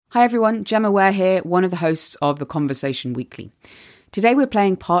Hi everyone, Gemma Ware here, one of the hosts of The Conversation Weekly. Today we're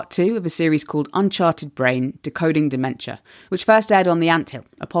playing part 2 of a series called Uncharted Brain, Decoding Dementia, which first aired on The Anthill,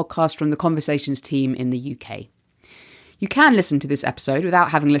 a podcast from the Conversations team in the UK. You can listen to this episode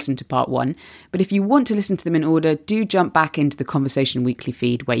without having listened to part 1, but if you want to listen to them in order, do jump back into the Conversation Weekly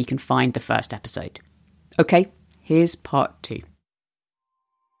feed where you can find the first episode. Okay, here's part 2.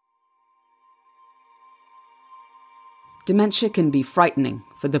 Dementia can be frightening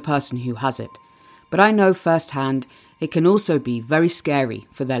for the person who has it, but I know firsthand it can also be very scary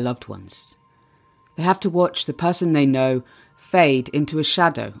for their loved ones. They have to watch the person they know fade into a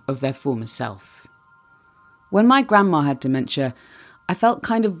shadow of their former self. When my grandma had dementia, I felt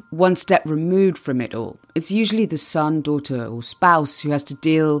kind of one step removed from it all. It's usually the son, daughter or spouse who has to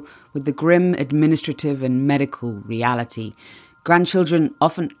deal with the grim administrative and medical reality. Grandchildren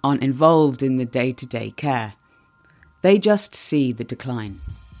often aren't involved in the day-to-day care. They just see the decline.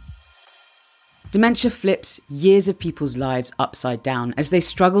 Dementia flips years of people's lives upside down as they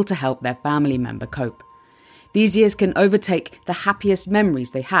struggle to help their family member cope. These years can overtake the happiest memories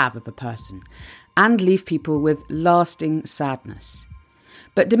they have of a person and leave people with lasting sadness.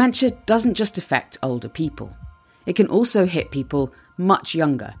 But dementia doesn't just affect older people. It can also hit people much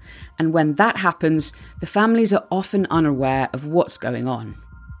younger, and when that happens, the families are often unaware of what's going on.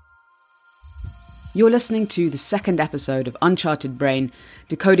 You're listening to the second episode of Uncharted Brain,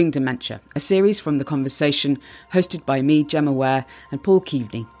 Decoding Dementia, a series from The Conversation, hosted by me, Gemma Ware, and Paul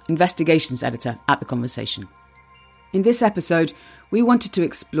Keaveney, Investigations Editor at The Conversation. In this episode, we wanted to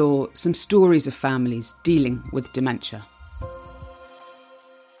explore some stories of families dealing with dementia.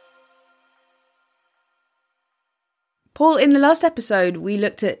 Paul, in the last episode, we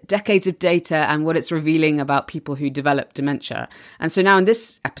looked at decades of data and what it's revealing about people who develop dementia. And so now in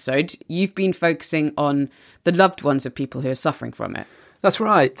this episode, you've been focusing on the loved ones of people who are suffering from it. That's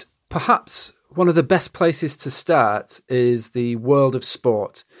right. Perhaps one of the best places to start is the world of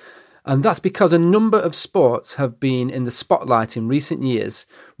sport. And that's because a number of sports have been in the spotlight in recent years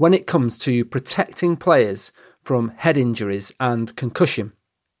when it comes to protecting players from head injuries and concussion.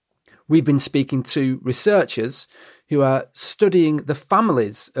 We've been speaking to researchers who are studying the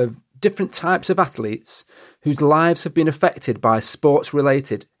families of different types of athletes whose lives have been affected by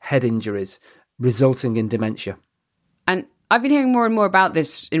sports-related head injuries, resulting in dementia. And I've been hearing more and more about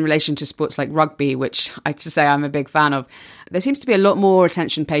this in relation to sports like rugby, which I have to say I'm a big fan of. There seems to be a lot more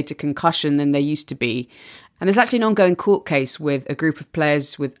attention paid to concussion than there used to be. And there's actually an ongoing court case with a group of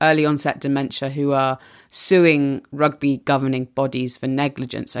players with early onset dementia who are suing rugby governing bodies for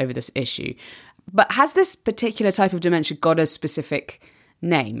negligence over this issue. But has this particular type of dementia got a specific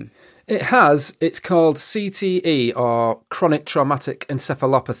name? It has. It's called CTE, or chronic traumatic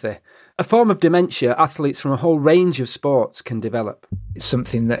encephalopathy, a form of dementia athletes from a whole range of sports can develop. It's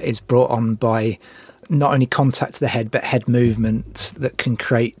something that is brought on by not only contact to the head, but head movement that can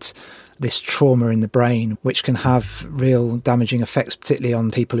create this trauma in the brain, which can have real damaging effects, particularly on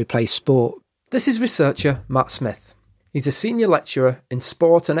people who play sport. This is researcher Matt Smith. He's a senior lecturer in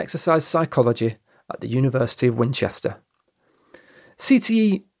sport and exercise psychology at the University of Winchester.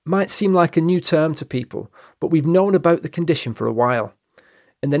 CTE might seem like a new term to people, but we've known about the condition for a while.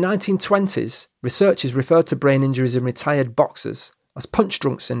 In the 1920s, researchers referred to brain injuries in retired boxers as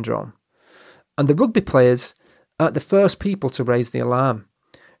punch-drunk syndrome. And the rugby players aren't the first people to raise the alarm.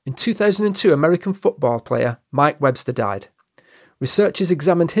 In 2002, American football player Mike Webster died. Researchers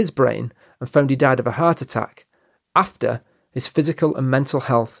examined his brain and found he died of a heart attack after his physical and mental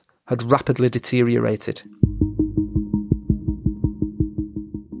health had rapidly deteriorated.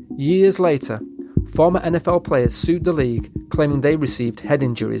 Years later, former NFL players sued the league, claiming they received head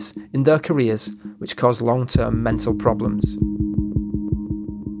injuries in their careers which caused long-term mental problems.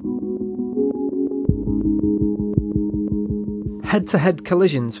 Head-to-head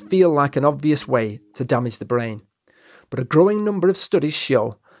collisions feel like an obvious way to damage the brain, but a growing number of studies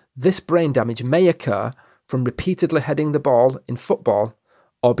show this brain damage may occur from repeatedly heading the ball in football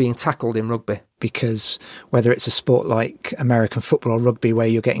or being tackled in rugby. Because whether it's a sport like American football or rugby where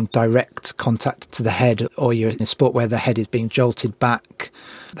you're getting direct contact to the head, or you're in a sport where the head is being jolted back,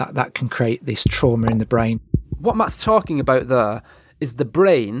 that can create this trauma in the brain. What Matt's talking about there is the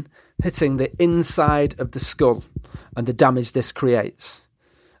brain hitting the inside of the skull and the damage this creates.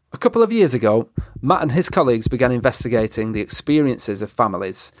 A couple of years ago, Matt and his colleagues began investigating the experiences of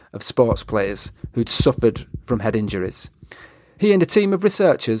families of sports players who'd suffered from head injuries. He and a team of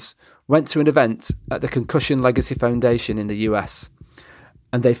researchers went to an event at the Concussion Legacy Foundation in the US,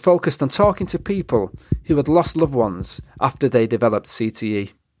 and they focused on talking to people who had lost loved ones after they developed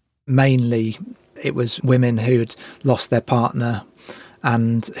CTE. Mainly, it was women who'd lost their partner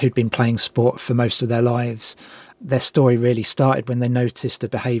and who'd been playing sport for most of their lives. Their story really started when they noticed a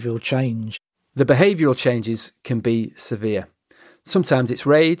behavioural change. The behavioural changes can be severe. Sometimes it's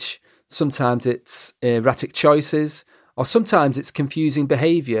rage, sometimes it's erratic choices, or sometimes it's confusing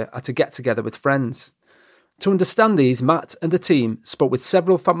behaviour at a get-together with friends. To understand these, Matt and the team spoke with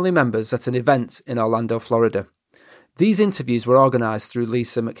several family members at an event in Orlando, Florida. These interviews were organised through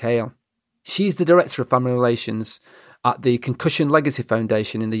Lisa McHale. She's the Director of Family Relations at the Concussion Legacy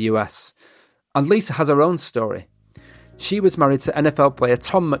Foundation in the US. And Lisa has her own story. She was married to NFL player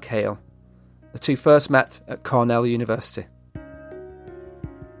Tom McHale. The two first met at Cornell University.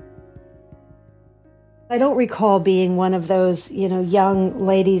 I don't recall being one of those, young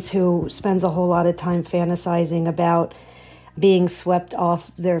ladies who spends a whole lot of time fantasizing about being swept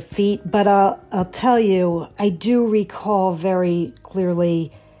off their feet. But I'll tell you, I do recall very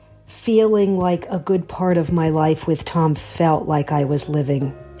clearly feeling like a good part of my life with Tom felt like I was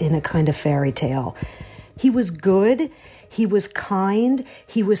living in a kind of fairy tale. He was good. He was kind.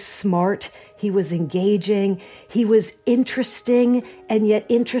 He was smart. He was engaging. He was interesting and yet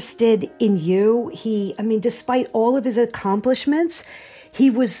interested in you. Despite all of his accomplishments, he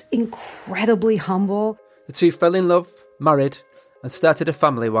was incredibly humble. The two fell in love, married, and started a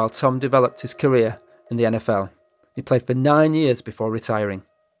family while Tom developed his career in the NFL. He played for 9 years before retiring.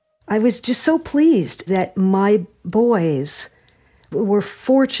 I was just so pleased that my boys were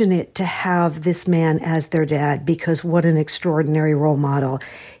fortunate to have this man as their dad, because what an extraordinary role model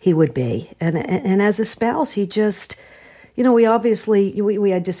he would be. And as a spouse, he just, we obviously,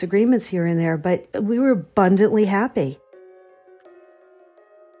 we had disagreements here and there, but we were abundantly happy.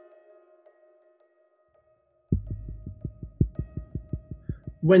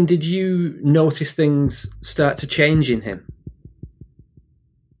 When did you notice things start to change in him?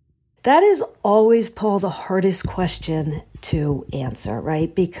 That is always, Paul, the hardest question to answer,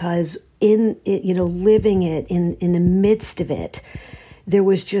 right? Because living it in the midst of it, there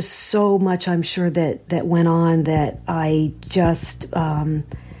was just so much, I'm sure, that went on that I just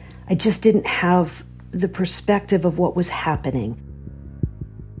didn't have the perspective of what was happening.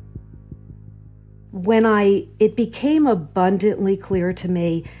 When it became abundantly clear to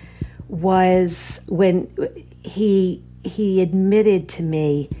me was when he admitted to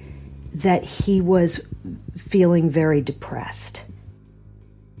me that he was feeling very depressed.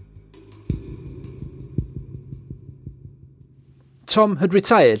 Tom had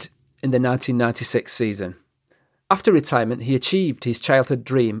retired in the 1996 season. After retirement, he achieved his childhood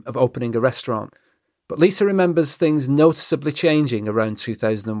dream of opening a restaurant. But Lisa remembers things noticeably changing around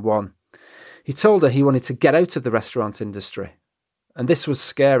 2001. He told her he wanted to get out of the restaurant industry. And this was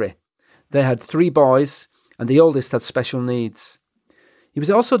scary. They had 3 boys, and the oldest had special needs. He was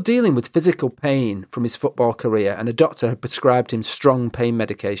also dealing with physical pain from his football career, and a doctor had prescribed him strong pain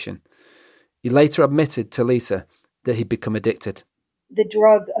medication. He later admitted to Lisa that he'd become addicted. The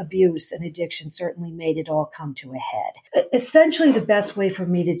drug abuse and addiction certainly made it all come to a head. Essentially, the best way for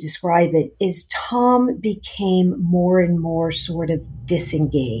me to describe it is Tom became more and more sort of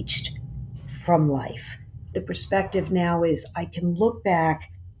disengaged from life. The perspective now is I can look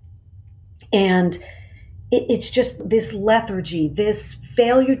back and it's just this lethargy, this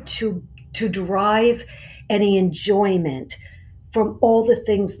failure to derive any enjoyment from all the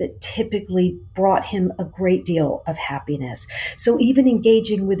things that typically brought him a great deal of happiness. So even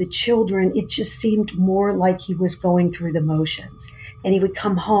engaging with the children, it just seemed more like he was going through the motions. And he would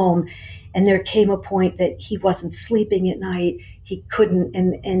come home, and there came a point that he wasn't sleeping at night. He couldn't,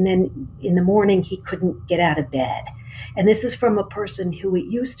 and then in the morning, he couldn't get out of bed. And this is from a person who it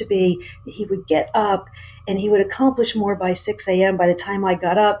used to be, he would get up and he would accomplish more by 6 a.m. By the time I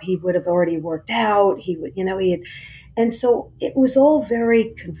got up, he would have already worked out. And so it was all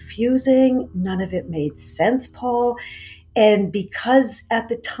very confusing. None of it made sense, Paul. And because at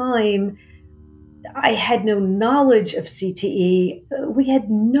the time I had no knowledge of CTE, we had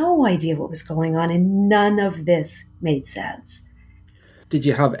no idea what was going on, and none of this made sense. Did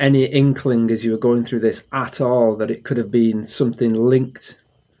you have any inkling as you were going through this at all that it could have been something linked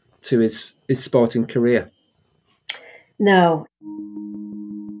to his sporting career? No.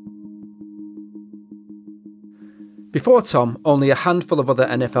 Before Tom, only a handful of other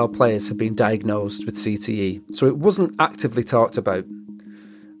NFL players had been diagnosed with CTE, so it wasn't actively talked about.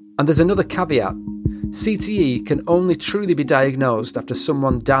 And there's another caveat. CTE can only truly be diagnosed after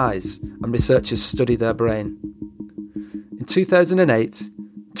someone dies and researchers study their brain. In 2008,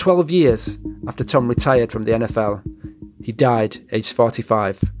 12 years after Tom retired from the NFL, he died aged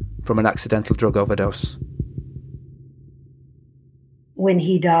 45 from an accidental drug overdose. When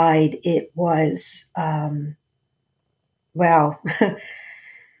he died, it was Wow.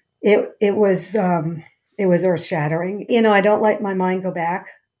 It was earth shattering. I don't let my mind go back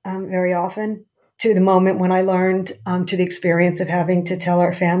very often to the moment when I learned, to the experience of having to tell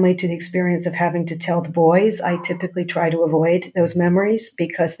our family, to the experience of having to tell the boys. I typically try to avoid those memories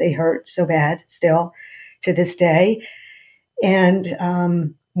because they hurt so bad still to this day.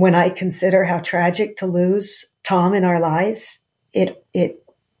 And when I consider how tragic to lose Tom in our lives, it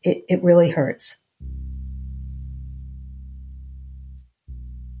really hurts.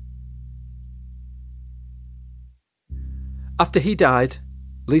 After he died,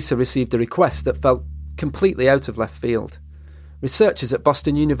 Lisa received a request that felt completely out of left field. Researchers at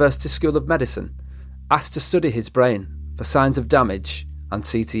Boston University School of Medicine asked to study his brain for signs of damage and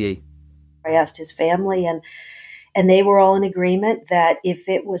CTE. I asked his family, and they were all in agreement that if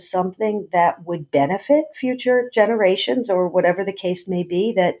it was something that would benefit future generations or whatever the case may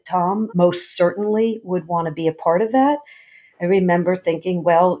be, that Tom most certainly would want to be a part of that. I remember thinking,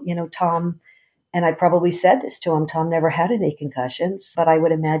 well, Tom, and I probably said this to him, Tom never had any concussions, but I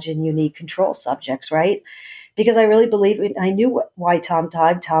would imagine you need control subjects, right? Because I really believe I knew why Tom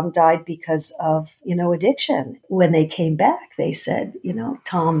died. Tom died because of, addiction. When they came back, they said,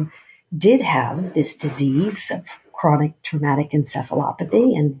 Tom did have this disease of chronic traumatic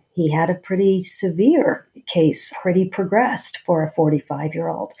encephalopathy, and he had a pretty severe case, pretty progressed for a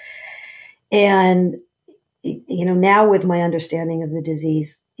 45-year-old. And, now with my understanding of the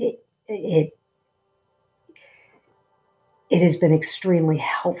disease, it has been extremely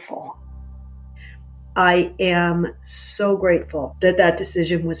helpful. I am so grateful that that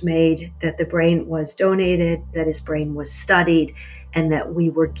decision was made, that the brain was donated, that his brain was studied, and that we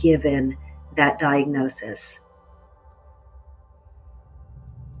were given that diagnosis.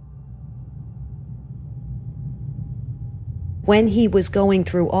 When he was going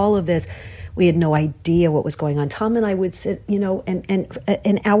through all of this, we had no idea what was going on. Tom and I would sit,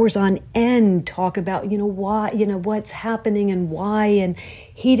 and hours on end talk about, why, what's happening and why. And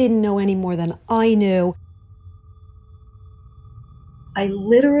he didn't know any more than I knew. I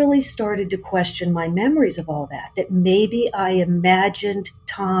literally started to question my memories of all that maybe I imagined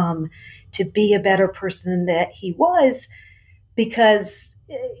Tom to be a better person than that he was, because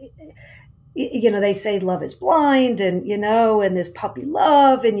they say love is blind, and this puppy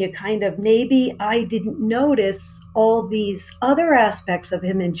love, and you kind of, maybe I didn't notice all these other aspects of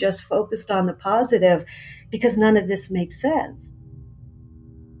him and just focused on the positive, because none of this makes sense.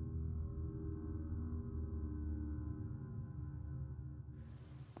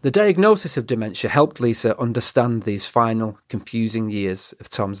 The diagnosis of dementia helped Lisa understand these final, confusing years of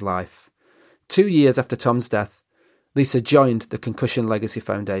Tom's life. 2 years after Tom's death, Lisa joined the Concussion Legacy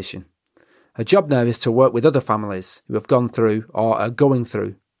Foundation. Her job now is to work with other families who have gone through or are going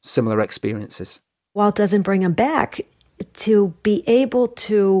through similar experiences. While it doesn't bring them back, to be able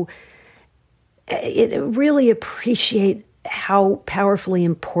to really appreciate how powerfully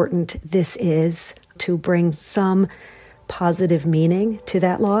important this is, to bring some positive meaning to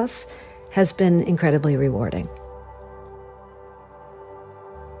that loss, has been incredibly rewarding.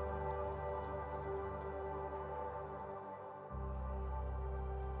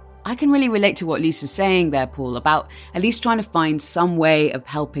 I can really relate to what Lisa's saying there, Paul, about at least trying to find some way of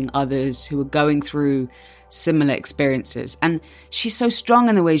helping others who are going through similar experiences. And she's so strong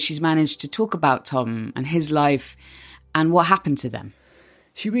in the way she's managed to talk about Tom and his life and what happened to them.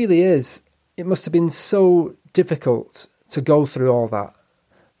 She really is. It must have been so difficult to go through all that.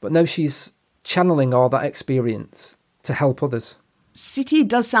 But now she's channeling all that experience to help others. CTE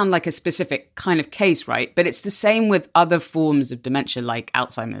does sound like a specific kind of case, right? But it's the same with other forms of dementia like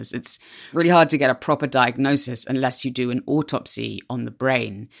Alzheimer's. It's really hard to get a proper diagnosis unless you do an autopsy on the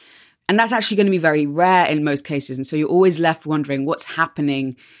brain. And that's actually going to be very rare in most cases. And so you're always left wondering what's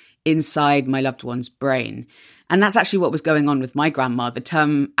happening inside my loved one's brain. And that's actually what was going on with my grandma. The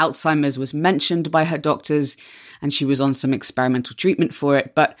term Alzheimer's was mentioned by her doctors and she was on some experimental treatment for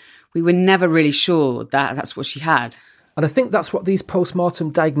it, but we were never really sure that that's what she had. And I think that's what these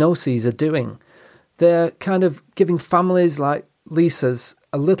post-mortem diagnoses are doing. They're kind of giving families like Lisa's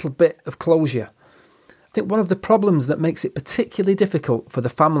a little bit of closure. I think one of the problems that makes it particularly difficult for the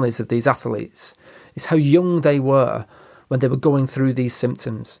families of these athletes is how young they were when they were going through these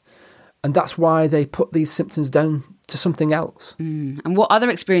symptoms. And that's why they put these symptoms down to something else. And what other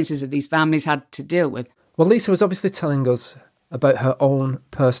experiences have these families had to deal with? Well, Lisa was obviously telling us about her own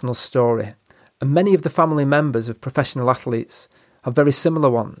personal story. And many of the family members of professional athletes have very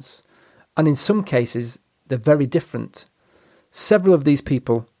similar ones. And in some cases, they're very different. Several of these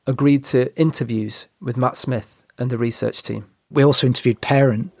people agreed to interviews with Matt Smith and the research team. We also interviewed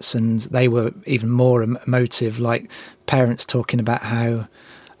parents, and they were even more emotive, like parents talking about how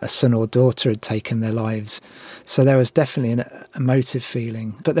a son or daughter had taken their lives. So there was definitely an emotive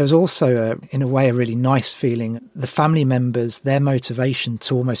feeling. But there was also, in a way, a really nice feeling. The family members, their motivation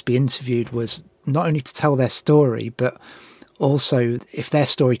to almost be interviewed was not only to tell their story, but also if their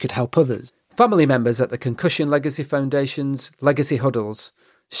story could help others. Family members at the Concussion Legacy Foundation's Legacy Huddles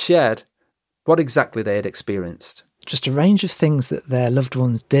shared what exactly they had experienced. Just a range of things that their loved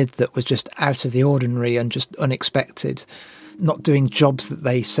ones did that was just out of the ordinary and just unexpected. Not doing jobs that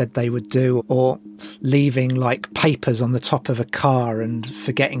they said they would do, or leaving like papers on the top of a car and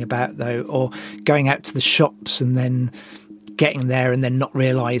forgetting about those, or going out to the shops and then getting there and then not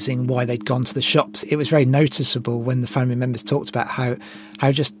realising why they'd gone to the shops. It was very noticeable when the family members talked about how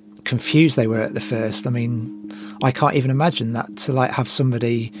just confused they were at the first. I mean, I can't even imagine that, to like have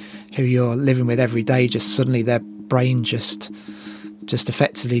somebody who you're living with every day, just suddenly their brain just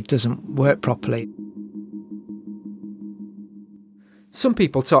effectively doesn't work properly. Some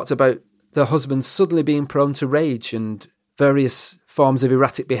people talked about their husbands suddenly being prone to rage and various forms of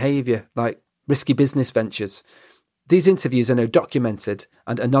erratic behaviour, like risky business ventures. These interviews are now documented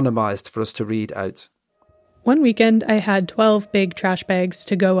and anonymised for us to read out. One weekend, I had 12 big trash bags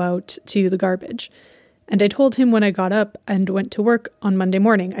to go out to the garbage. And I told him when I got up and went to work on Monday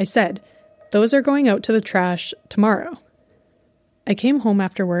morning, I said, "Those are going out to the trash tomorrow." I came home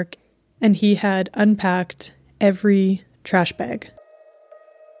after work and he had unpacked every trash bag.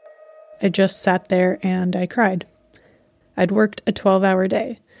 I just sat there and I cried. I'd worked a 12-hour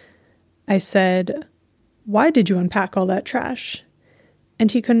day. I said, "Why did you unpack all that trash?"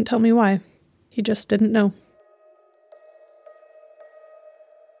 And he couldn't tell me why. He just didn't know.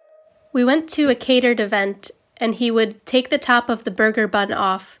 We went to a catered event, and he would take the top of the burger bun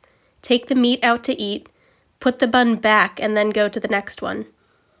off, take the meat out to eat, put the bun back, and then go to the next one.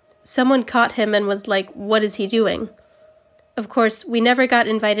 Someone caught him and was like, "What is he doing?" Of course, we never got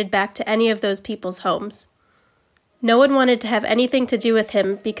invited back to any of those people's homes. No one wanted to have anything to do with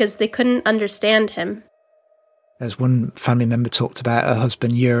him because they couldn't understand him. As one family member talked about her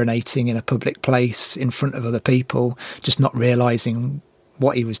husband urinating in a public place in front of other people, just not realising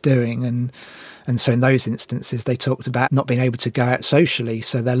what he was doing. And so in those instances, they talked about not being able to go out socially.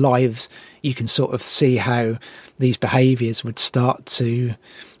 So their lives, you can sort of see how these behaviours would start to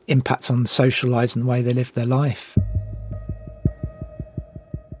impact on social lives and the way they live their life.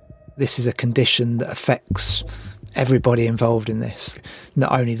 This is a condition that affects everybody involved in this,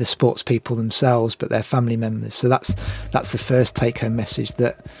 not only the sports people themselves, but their family members. So that's the first take-home message,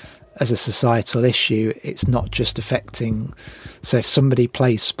 that as a societal issue, it's not just affecting. So if somebody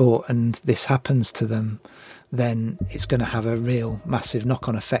plays sport and this happens to them, then it's going to have a real massive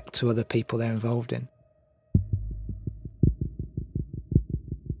knock-on effect to other people they're involved in.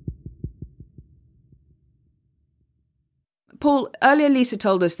 Paul, earlier Lisa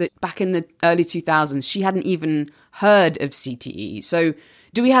told us that back in the early 2000s, she hadn't even heard of CTE. So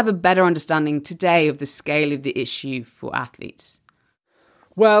do we have a better understanding today of the scale of the issue for athletes?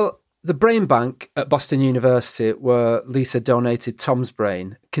 Well, the brain bank at Boston University, where Lisa donated Tom's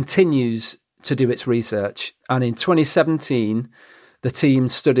brain, continues to do its research. And in 2017, the team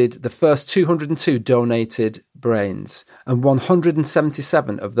studied the first 202 donated brains, and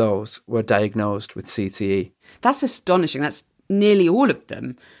 177 of those were diagnosed with CTE. That's astonishing. That's nearly all of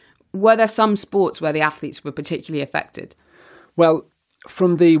them. Were there some sports where the athletes were particularly affected? Well,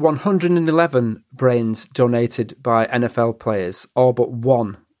 from the 111 brains donated by NFL players, all but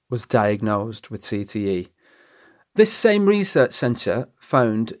one was diagnosed with CTE. This same research centre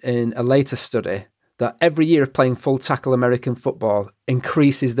found in a later study that every year of playing full tackle American football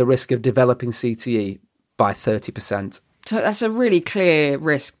increases the risk of developing CTE by 30%. So that's a really clear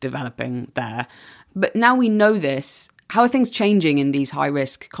risk developing there. But now we know this, how are things changing in these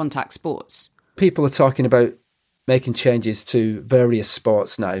high-risk contact sports? People are talking about making changes to various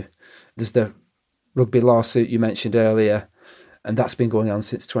sports now. There's the rugby lawsuit you mentioned earlier, and that's been going on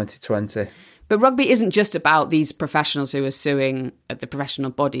since 2020. But rugby isn't just about these professionals who are suing at the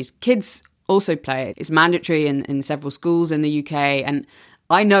professional bodies. Kids also play it. It's mandatory in several schools in the UK, and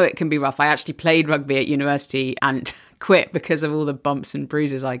I know it can be rough. I actually played rugby at university and quit because of all the bumps and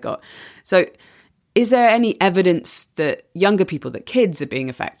bruises I got. So is there any evidence that younger people, that kids are being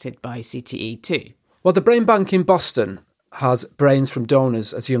affected by CTE too? Well, the Brain Bank in Boston has brains from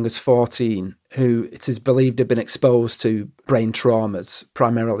donors as young as 14 who it is believed have been exposed to brain traumas,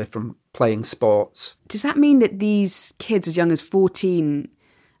 primarily from playing sports. Does that mean that these kids as young as 14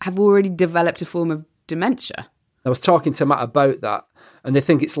 have already developed a form of dementia? I was talking to Matt about that, and they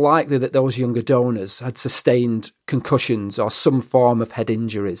think it's likely that those younger donors had sustained concussions or some form of head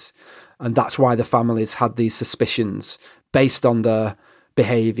injuries, and that's why the families had these suspicions based on their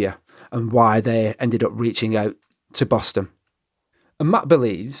behaviour and why they ended up reaching out to Boston. And Matt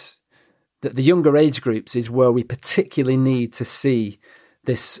believes that the younger age groups is where we particularly need to see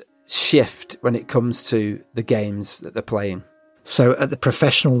this shift when it comes to the games that they're playing. So at the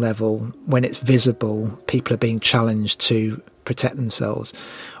professional level, when it's visible, people are being challenged to protect themselves.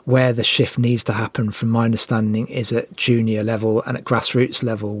 Where the shift needs to happen, from my understanding, is at junior level and at grassroots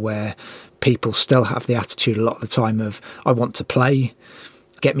level, where people still have the attitude a lot of the time of, I want to play,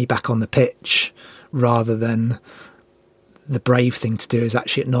 get me back on the pitch, rather than the brave thing to do is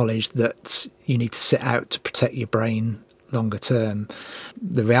actually acknowledge that you need to sit out to protect your brain longer term.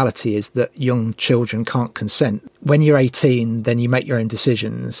 The reality is that young children can't consent. When you're 18, then you make your own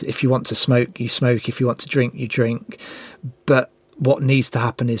decisions. If you want to smoke, you smoke. If you want to drink, you drink. But what needs to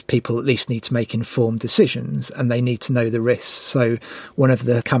happen is people at least need to make informed decisions, and they need to know the risks. So one of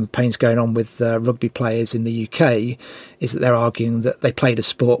the campaigns going on with rugby players in the UK is that they're arguing that they played a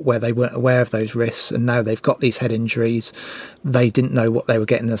sport where they weren't aware of those risks, and now they've got these head injuries. They didn't know what they were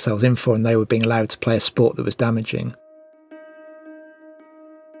getting themselves in for, and they were being allowed to play a sport that was damaging.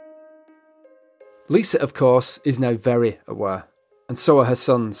 Lisa, of course, is now very aware, and so are her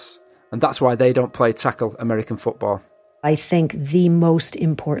sons, and that's why they don't play tackle American football. I think the most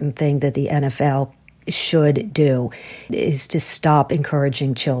important thing that the NFL should do is to stop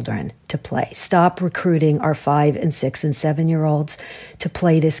encouraging children to play. Stop recruiting our 5 and 6 and 7-year-olds to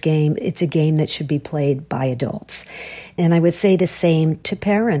play this game. It's a game that should be played by adults. And I would say the same to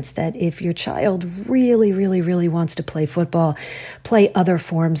parents, that if your child really, really, really wants to play football, play other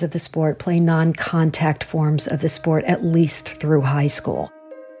forms of the sport, play non-contact forms of the sport, at least through high school.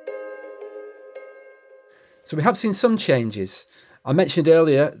 So we have seen some changes. I mentioned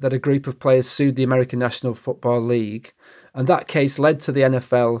earlier that a group of players sued the American National Football League, and that case led to the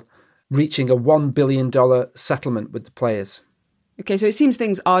NFL reaching a $1 billion settlement with the players. Okay, so it seems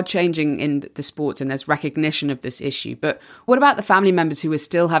things are changing in the sports and there's recognition of this issue. But what about the family members who are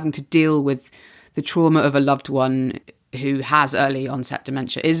still having to deal with the trauma of a loved one who has early onset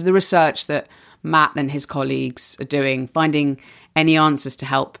dementia? Is the research that Matt and his colleagues are doing finding any answers to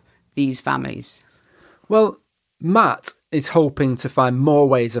help these families? Well, Matt is hoping to find more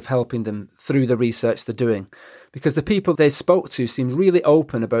ways of helping them through the research they're doing, because the people they spoke to seemed really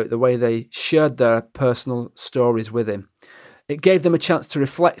open about the way they shared their personal stories with him. It gave them a chance to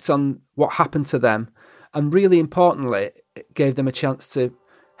reflect on what happened to them, and really importantly, it gave them a chance to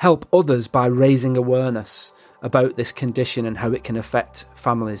help others by raising awareness about this condition and how it can affect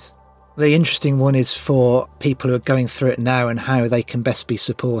families. The interesting one is for people who are going through it now and how they can best be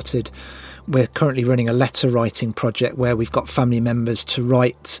supported. We're currently running a letter writing project where we've got family members to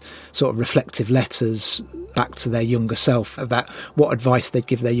write sort of reflective letters back to their younger self about what advice they'd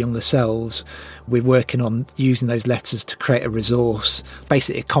give their younger selves. We're working on using those letters to create a resource,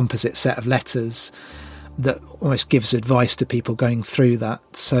 basically a composite set of letters that almost gives advice to people going through that.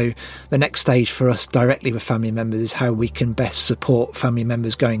 So the next stage for us directly with family members is how we can best support family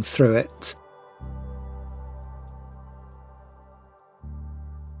members going through it.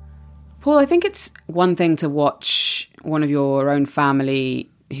 Paul, I think it's one thing to watch one of your own family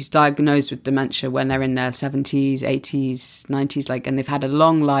who's diagnosed with dementia when they're in their 70s, 80s, 90s, and they've had a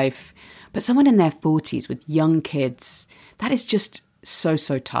long life. But someone in their 40s with young kids, that is just so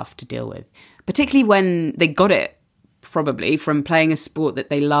tough to deal with, particularly when they got it probably from playing a sport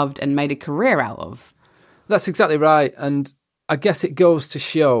that they loved and made a career out of. That's exactly right. And I guess it goes to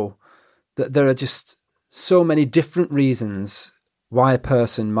show that there are just so many different reasons why a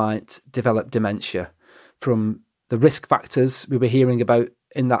person might develop dementia, from the risk factors we were hearing about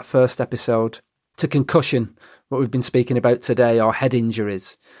in that first episode, to concussion, what we've been speaking about today, or head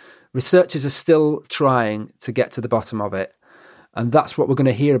injuries. Researchers are still trying to get to the bottom of it, and that's what we're going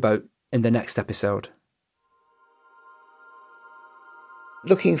to hear about in the next episode.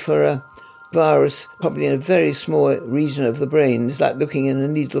 Looking for a virus probably in a very small region of the brain is like looking in a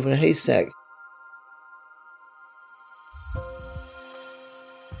needle of a haystack.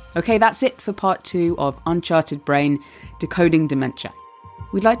 Okay, that's it for part 2 of Uncharted Brain, Decoding Dementia.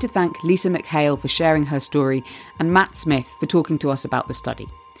 We'd like to thank Lisa McHale for sharing her story and Matt Smith for talking to us about the study.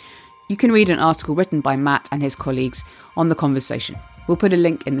 You can read an article written by Matt and his colleagues on The Conversation. We'll put a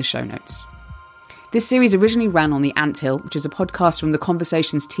link in the show notes. This series originally ran on The Anthill, which is a podcast from The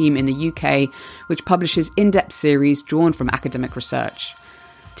Conversations team in the UK, which publishes in-depth series drawn from academic research.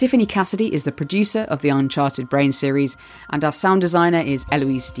 Tiffany Cassidy is the producer of the Uncharted Brain series, and our sound designer is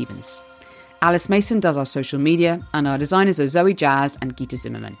Eloise Stevens. Alice Mason does our social media, and our designers are Zoe Jazz and Geeta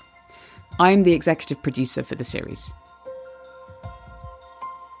Zimmerman. I am the executive producer for the series.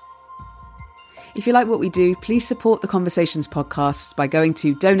 If you like what we do, please support the Conversations podcasts by going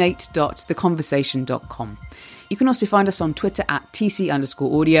to donate.theconversation.com. You can also find us on Twitter at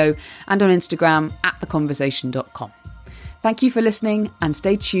TC_audio and on Instagram at theconversation.com. Thank you for listening, and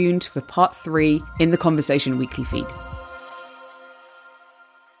stay tuned for part 3 in the Conversation weekly feed.